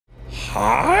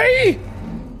Hi?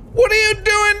 What are you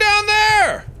doing down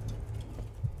there?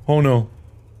 Oh no.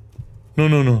 No,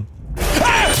 no, no.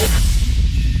 Ah!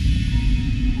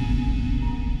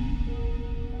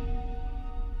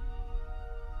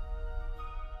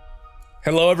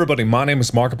 Hello everybody, my name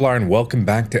is Markiplier and welcome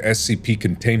back to SCP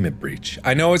Containment Breach.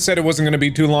 I know I said it wasn't going to be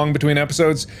too long between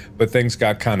episodes, but things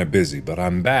got kind of busy. But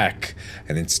I'm back,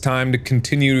 and it's time to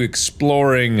continue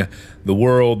exploring the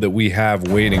world that we have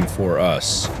waiting for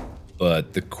us.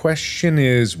 But the question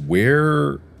is,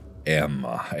 where am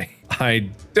I?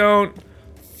 I don't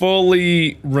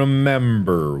fully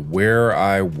remember where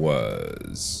I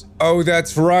was. Oh,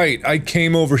 that's right. I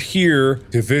came over here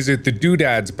to visit the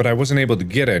doodads, but I wasn't able to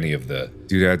get any of the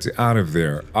doodads out of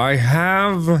there. I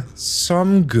have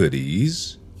some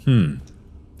goodies.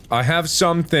 I have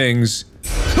some things.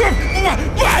 What?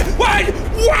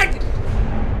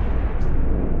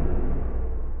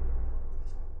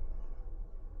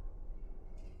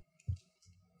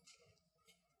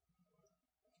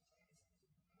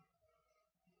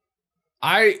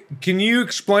 Can you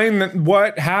explain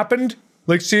what happened?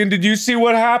 Like, Shane, did you see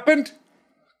what happened?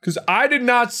 Because I did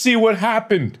not see what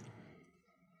happened.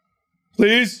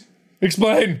 Please,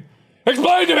 explain.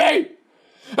 Explain to me!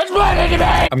 Explain it to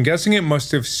me! I'm guessing it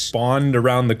must have spawned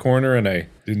around the corner and I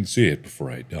didn't see it before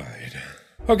I died.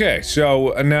 Okay,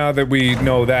 so now that we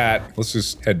know that, let's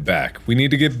just head back. We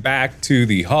need to get back to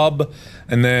the hub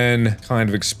and then kind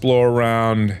of explore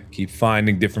around, keep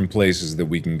finding different places that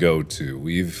we can go to.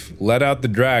 We've let out the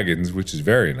dragons, which is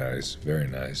very nice, very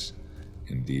nice.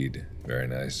 Indeed, very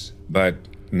nice. But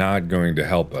not going to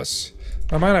help us.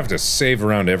 I might have to save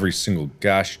around every single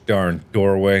gosh darn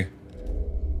doorway.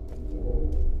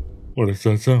 What does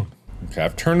that sound? Okay,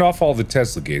 I've turned off all the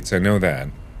Tesla gates, I know that.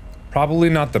 Probably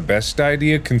not the best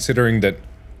idea considering that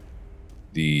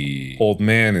the old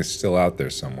man is still out there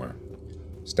somewhere.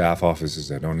 Staff offices,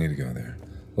 I don't need to go there.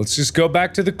 Let's just go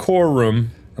back to the core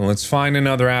room and let's find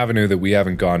another avenue that we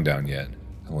haven't gone down yet.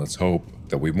 And let's hope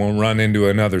that we won't run into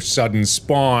another sudden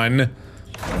spawn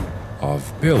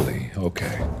of Billy.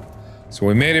 Okay. So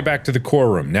we made it back to the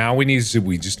core room. Now we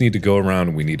just need to go around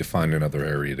and we need to find another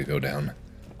area to go down.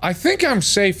 I think I'm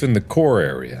safe in the core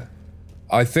area.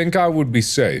 I think I would be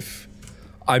safe.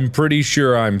 I'm pretty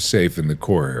sure I'm safe in the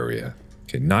core area.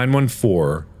 Okay,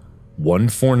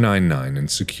 914-1499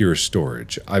 and secure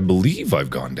storage. I believe I've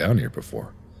gone down here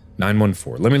before.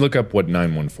 914. Let me look up what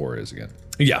 914 is again.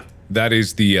 Yeah, that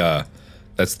is the,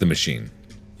 that's the machine.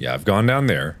 Yeah, I've gone down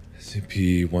there.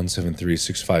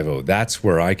 SCP-173650. That's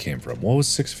where I came from. What was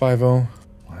 650?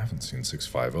 I haven't seen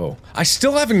 650. I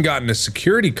still haven't gotten a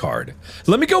security card.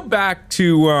 Let me go back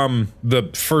to, the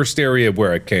first area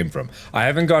where I came from. I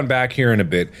haven't gone back here in a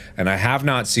bit, and I have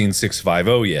not seen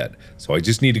 650 yet. So I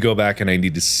just need to go back and I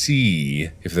need to see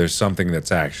if there's something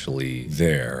that's actually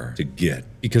there to get.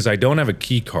 Because I don't have a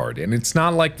key card, and it's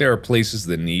not like there are places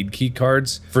that need key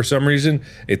cards. For some reason,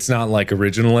 it's not like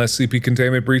original SCP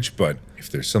Containment Breach, but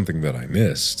if there's something that I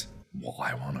missed, well,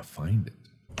 I want to find it.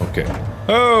 Okay.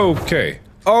 Okay.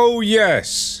 Oh,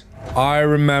 yes. I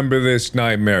remember this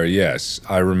nightmare. Yes,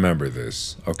 I remember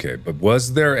this. Okay, but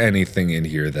was there anything in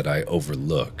here that I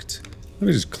overlooked? Let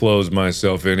me just close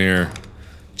myself in here.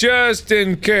 Just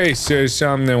in case there's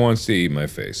something that wants to eat my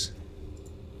face.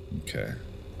 Okay.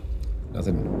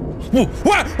 Nothing. Whoa!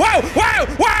 Wow! Wow! Wow!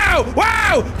 Wow!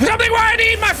 Wow! Something wanted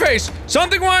to eat my face!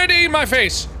 Something wanted to eat my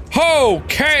face!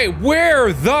 Okay,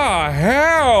 where the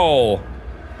hell?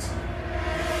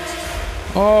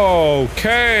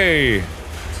 Okay.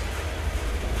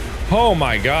 Oh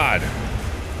my god.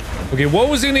 Okay, what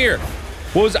was in here?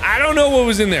 I don't know what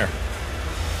was in there.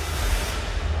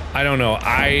 I don't know.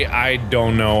 I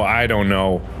don't know. I don't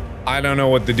know. I don't know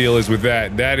what the deal is with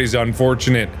that. That is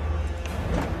unfortunate.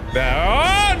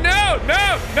 Oh no!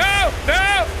 No! No!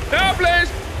 No! No! Please!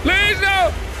 Please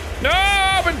no! No!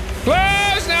 Open!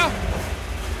 Close now!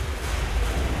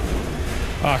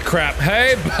 Oh crap.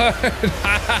 Hey, bud.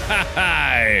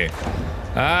 Hi.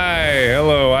 Hi.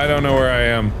 Hello. I don't know where I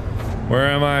am. Where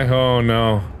am I? Oh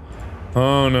no.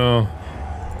 Oh no.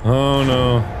 Oh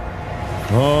no.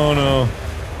 Oh no.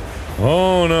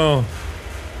 Oh no.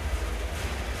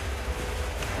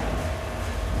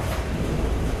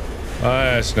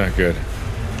 That's not good.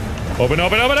 Open,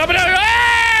 open, open, open, open!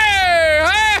 Hey!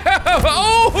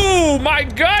 Oh, my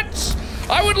guts!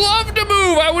 I would love to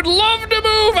move! I would love to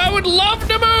move! I would love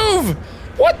to move!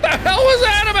 What the hell was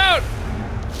that about?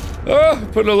 Oh,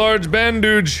 put a large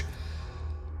bandage.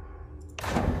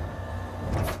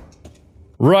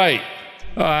 Right.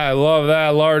 I love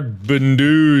that large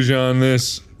bandage on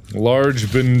this.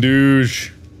 Large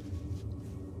bandage.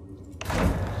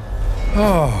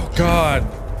 Oh, God.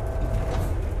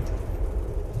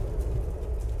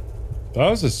 That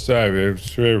was a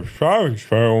savage.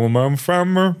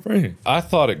 I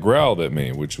thought it growled at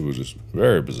me, which was just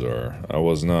very bizarre. I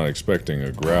was not expecting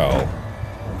a growl.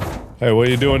 Hey, what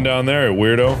are you doing down there,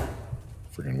 weirdo?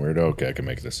 Freaking weirdo. Okay, I can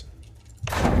make this.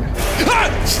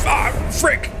 Ah!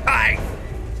 Frick!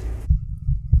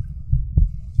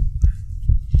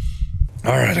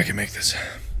 Alright, I can make this.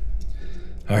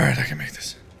 Alright, I can make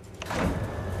this.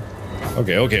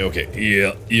 Okay.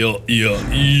 Yeah. No.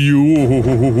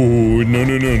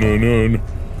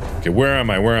 Okay, where am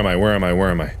I? What?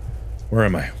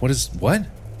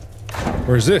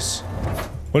 Where is this?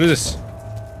 What is this?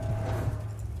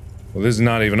 Well, this is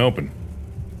not even open.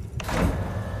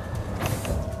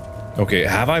 Okay,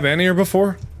 have I been here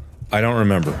before? I don't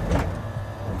remember.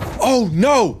 Oh,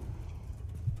 no!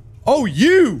 Oh,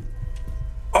 you!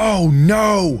 Oh,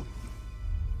 no!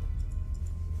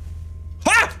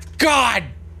 Ah! God!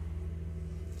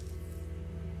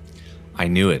 I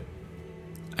knew it.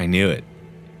 I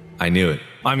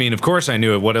mean, of course I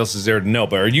knew it. What else is there to know?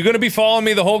 But are you gonna be following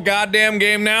me the whole goddamn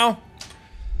game now?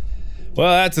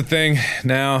 Well, that's a thing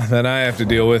now that I have to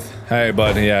deal with. Hey,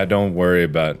 bud, yeah, don't worry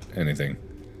about anything.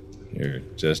 You're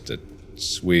just a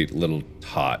sweet little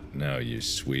tot. No, you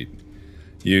sweet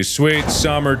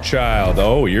summer child.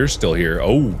 Oh, you're still here.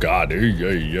 Oh, God.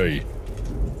 Oh,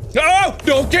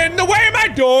 don't get in the way of my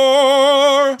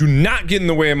door! Do not get in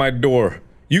the way of my door.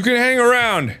 You can hang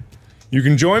around. You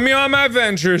can join me on my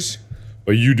ventures,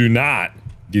 but you do not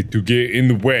get in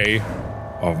the way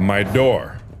of my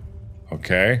door.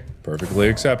 Okay? Perfectly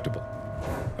acceptable.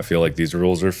 I feel like these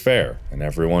rules are fair, and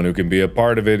everyone who can be a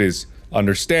part of it is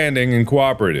understanding and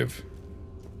cooperative.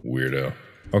 Weirdo.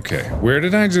 Okay, where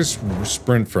did I just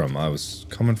sprint from? I was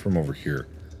coming from over here.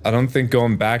 I don't think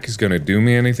going back is gonna do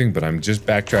me anything, but I'm just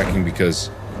backtracking because...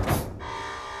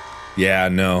 Yeah,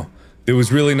 no. There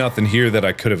was really nothing here that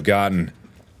I could have gotten.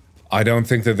 I don't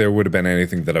think that there would have been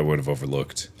anything that I would have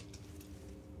overlooked.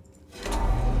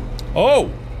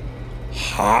 Oh!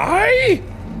 Hi?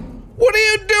 What are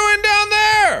you doing down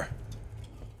there?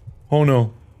 Oh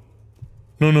no.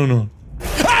 No.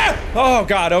 Ah! Oh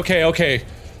god, okay.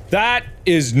 That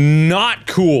is not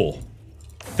cool.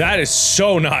 That is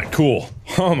so not cool.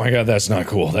 Oh my god, that's not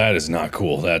cool. That is not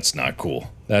cool. That's not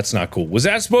cool. That's not cool. Was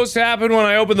that supposed to happen when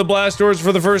I opened the blast doors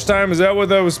for the first time? Is that what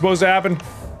that was supposed to happen?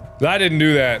 I didn't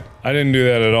do that. I didn't do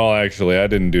that at all, actually. I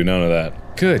didn't do none of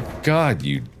that. Good god,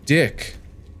 you dick.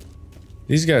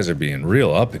 These guys are being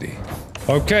real uppity.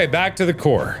 Okay, back to the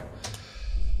core.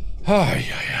 Oh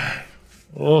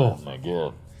my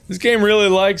god. This game really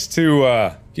likes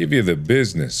to, give you the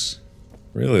business.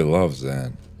 Really loves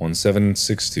that.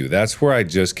 1762. That's where I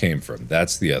just came from.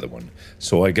 That's the other one.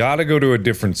 So I gotta go to a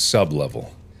different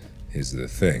sub-level. Is the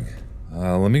thing.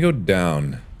 Let me go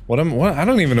down. What? I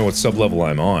don't even know what sub-level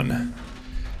I'm on.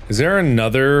 Is there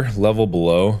another level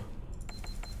below?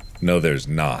 No, there's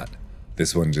not.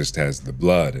 This one just has the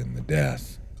blood and the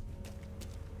death.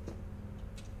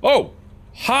 Oh!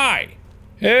 Hi!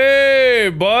 Hey,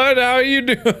 bud, how you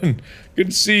doing? Good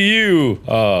to see you.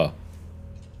 Where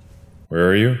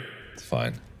are you? It's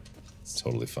fine. It's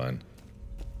totally fine.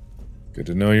 Good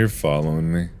to know you're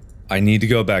following me. I need to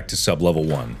go back to sub-level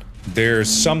 1. There's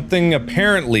something,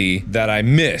 apparently, that I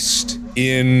missed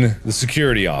in the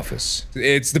security office.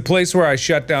 It's the place where I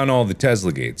shut down all the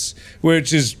Tesla gates,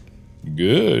 which is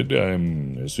good,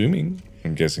 I'm assuming.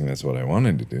 I'm guessing that's what I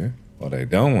wanted to do. What I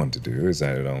don't want to do is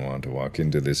I don't want to walk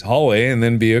into this hallway and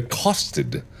then be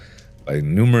accosted by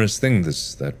numerous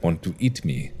things that want to eat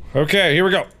me. Okay, here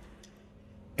we go.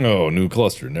 Oh, new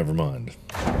cluster, never mind.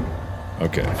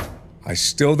 Okay. I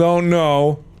still don't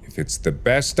know if it's the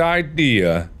best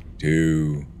idea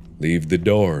to leave the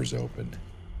doors open.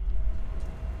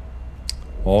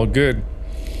 All good.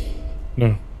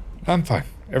 No, I'm fine.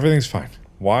 Everything's fine.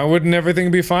 Why wouldn't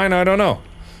everything be fine? I don't know.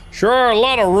 Sure are a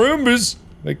lot of Roombas.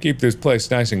 They keep this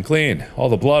place nice and clean. All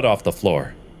the blood off the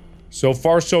floor. So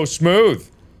far, so smooth.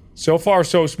 So far,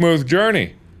 so smooth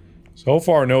journey. So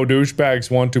far, no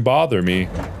douchebags want to bother me.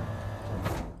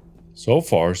 So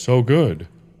far, so good.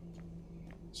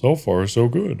 So far, so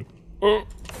good. Ah!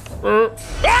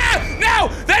 No!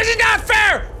 This is not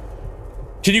fair!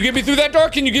 Can you get me through that door?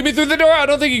 Can you get me through the door? I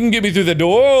don't think you can get me through the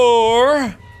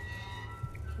door.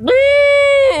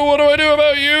 What do I do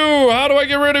about you? How do I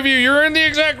get rid of you? You're in the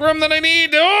exact room that I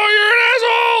need. Oh,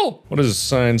 you're an asshole! What does the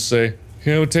sign say?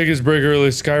 You know, take his break early,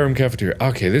 Skyrim cafeteria.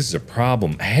 Okay, this is a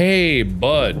problem. Hey,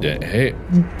 bud. Hey.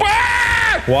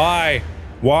 Ah! Why?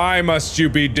 Why must you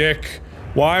be dick?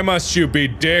 Why must you be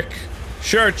dick?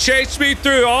 Sure, chase me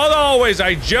through all the hallways.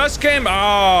 I just came. Oh,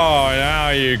 now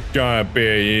you're gonna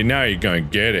be. Now you're gonna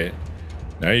get it.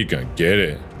 Now you're gonna get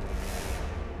it.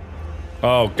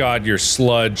 Oh god, your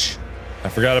sludge. I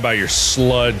forgot about your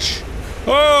sludge.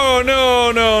 Oh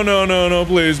no, no, no, no, no,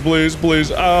 please, please,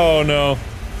 please. Oh no.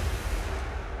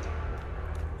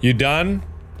 You done?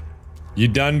 You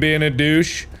done being a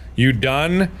douche? You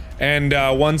done? And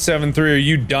 173, are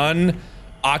you done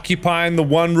occupying the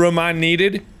one room I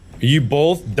needed? Are you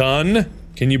both done?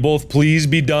 Can you both please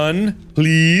be done?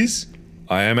 Please?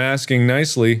 I am asking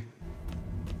nicely.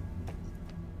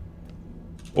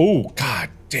 Oh, god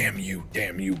damn you,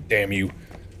 damn you, damn you,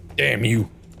 damn you.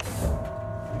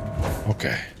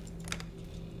 Okay.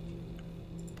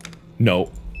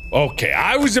 No. Okay,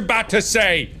 I was about to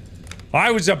say.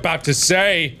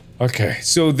 Okay,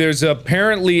 so there's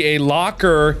apparently a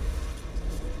locker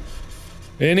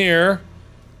in here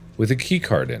with a key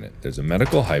card in it. There's a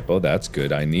medical hypo, that's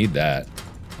good, I need that.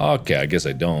 Okay, I guess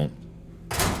I don't.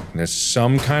 And there's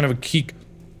some kind of a key.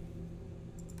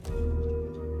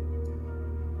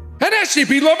 An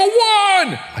SCP level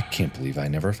 1! I can't believe I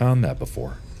never found that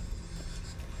before.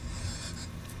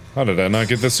 How did I not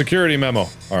get the security memo?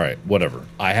 Alright, whatever.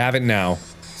 I have it now.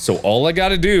 So all I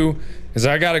gotta do is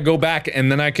I gotta go back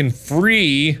and then I can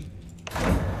free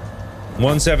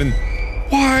 17.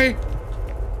 Why?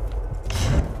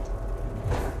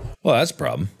 Well, that's a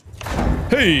problem.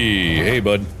 Hey, hey,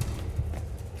 bud.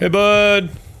 Hey, bud.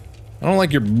 I don't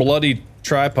like your bloody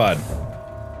tripod.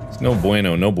 It's no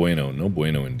bueno, no bueno, no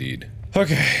bueno indeed.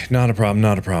 Okay, not a problem,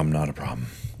 not a problem, not a problem.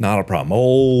 Not a problem.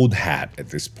 Old hat at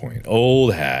this point.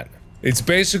 Old hat. It's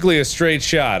basically a straight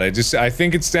shot. I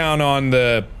think it's down on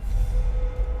the...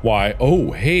 Why?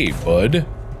 Oh, hey, bud.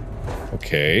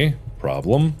 Okay,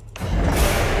 problem.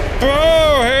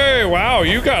 Oh, hey, wow,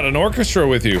 you got an orchestra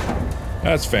with you.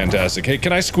 That's fantastic. Hey,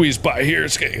 can I squeeze by here?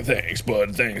 Thanks,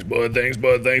 bud. Thanks, bud. Thanks,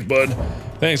 bud. Thanks, bud.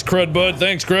 Thanks, crud, bud.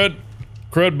 Thanks, crud.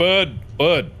 Crud, bud.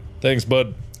 Bud. Thanks,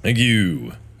 bud. Thank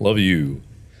you. Love you.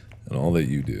 And all that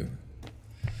you do.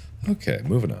 Okay,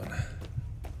 moving on.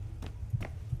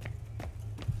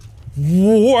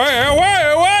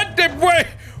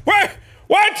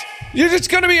 What? You're just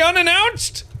gonna be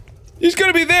unannounced? He's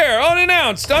gonna be there,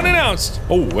 unannounced.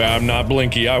 Oh, I'm not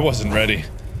Blinky, I wasn't ready.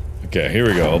 Okay, here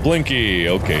we go, Blinky.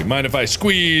 Okay, mind if I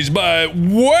squeeze by?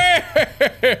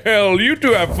 Well, you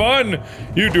two have fun.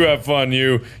 You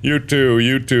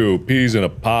two. Peas in a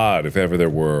pod, if ever there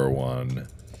were one.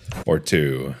 Or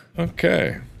two.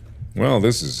 Okay. Well,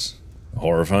 this is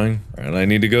horrifying. And I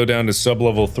need to go down to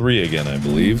sub-level 3 again, I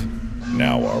believe.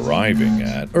 Now arriving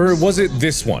at... Or was it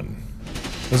this one?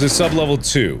 Was it sub-level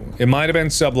 2? It might have been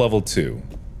sub-level 2.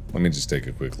 Let me just take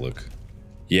a quick look.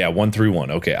 Yeah,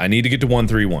 131. Okay, I need to get to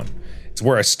 131. It's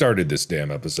where I started this damn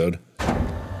episode.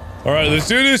 Alright, let's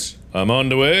do this! I'm on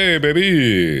the way,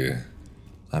 baby!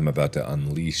 I'm about to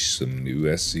unleash some new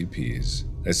SCPs.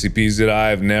 SCPs that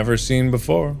I've never seen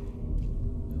before.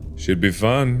 Should be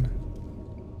fun.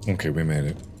 Okay, we made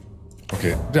it.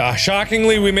 Okay,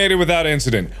 shockingly, we made it without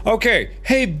incident. Okay,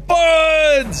 hey,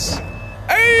 buds!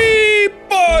 Hey,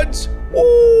 buds!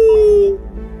 Ooh!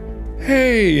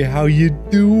 Hey, how you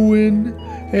doing?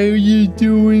 How you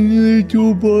doing,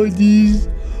 little buddies?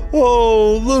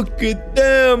 Oh, look at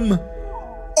them!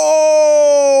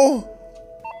 Oh!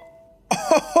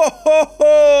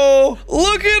 Oh!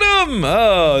 Look at them!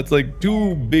 Oh, it's like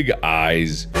two big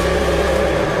eyes.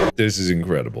 This is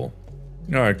incredible.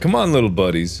 Alright, come on, little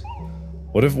buddies.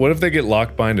 What if they get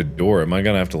locked behind a door? Am I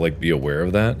gonna have to, like, be aware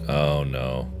of that? Oh,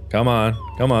 no. Come on,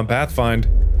 Pathfind.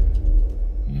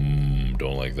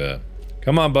 Don't like that.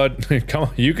 Come on, bud. Come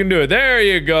on, you can do it. There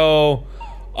you go.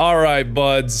 Alright,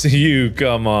 buds. You,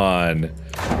 come on.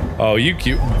 Oh, you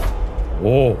cute.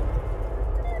 Whoa.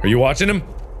 Are you watching him?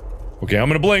 Okay, I'm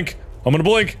gonna blink.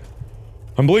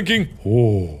 I'm blinking.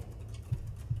 Oh.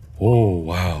 Oh,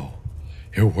 wow.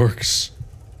 It works.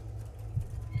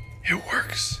 It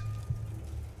works.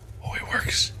 Oh, it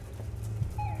works.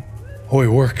 Oh, it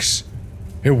works.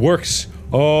 It works.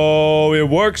 Oh, it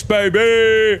works,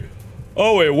 baby.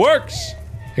 Oh, it works.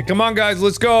 Hey, come on, guys,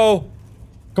 let's go.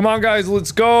 Come on, guys,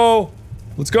 let's go.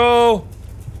 Let's go.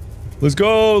 Let's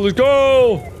go. Let's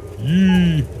go.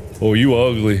 Yee. Oh, you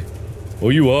ugly. Oh,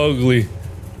 you ugly.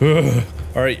 Ugh.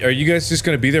 All right, are you guys just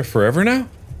gonna be there forever now?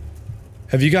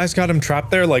 Have you guys got him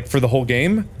trapped there, like, for the whole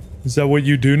game? Is that what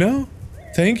you do now?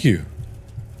 Thank you.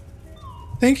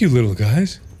 Thank you, little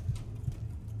guys.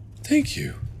 Thank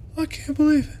you. I can't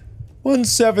believe it.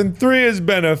 173 has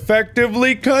been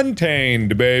effectively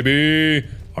contained, baby.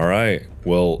 Alright,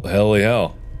 well, helly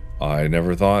hell. I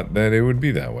never thought that it would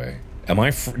be that way. Am I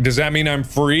does that mean I'm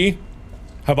free?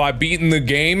 Have I beaten the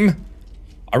game?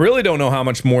 I really don't know how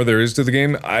much more there is to the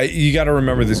game. You gotta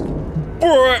remember this.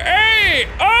 Hey!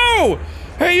 Oh!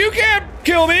 Hey, you can't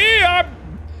kill me!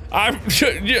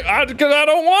 Because I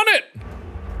don't want it.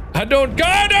 I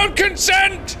don't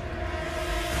consent.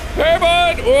 Hey,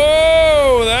 bud.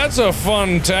 Whoa, that's a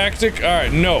fun tactic. All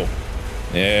right, no.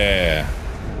 Yeah.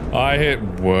 I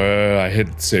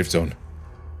hit safe zone.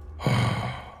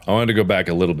 I wanted to go back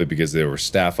a little bit because there were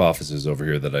staff offices over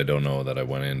here that I don't know that I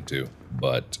went into.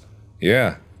 But,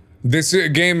 yeah. This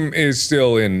game is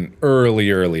still in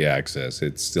early access.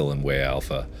 It's still in way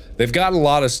alpha. They've got a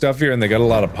lot of stuff here and they got a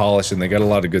lot of polish and they got a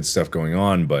lot of good stuff going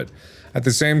on, but at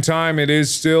the same time, it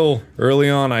is still early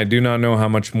on. I do not know how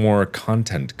much more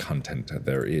content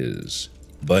there is.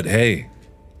 But hey,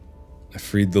 I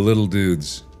freed the little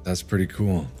dudes. That's pretty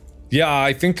cool. Yeah,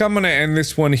 I think I'm gonna end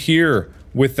this one here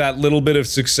with that little bit of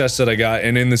success that I got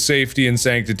and in the safety and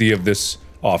sanctity of this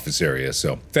office area.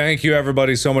 So thank you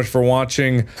everybody so much for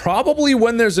watching. Probably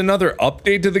when there's another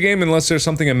update to the game, unless there's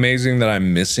something amazing that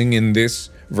I'm missing in this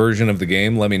version of the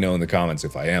game, let me know in the comments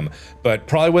if I am. But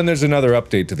probably when there's another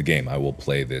update to the game, I will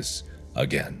play this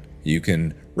again. You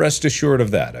can rest assured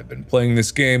of that. I've been playing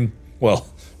this game, well,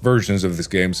 versions of this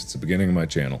game since the beginning of my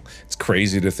channel. It's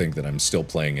crazy to think that I'm still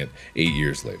playing it 8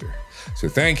 years later. So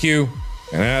thank you,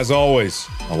 and as always,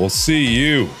 I will see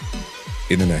you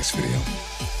in the next video.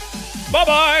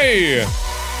 Bye-bye!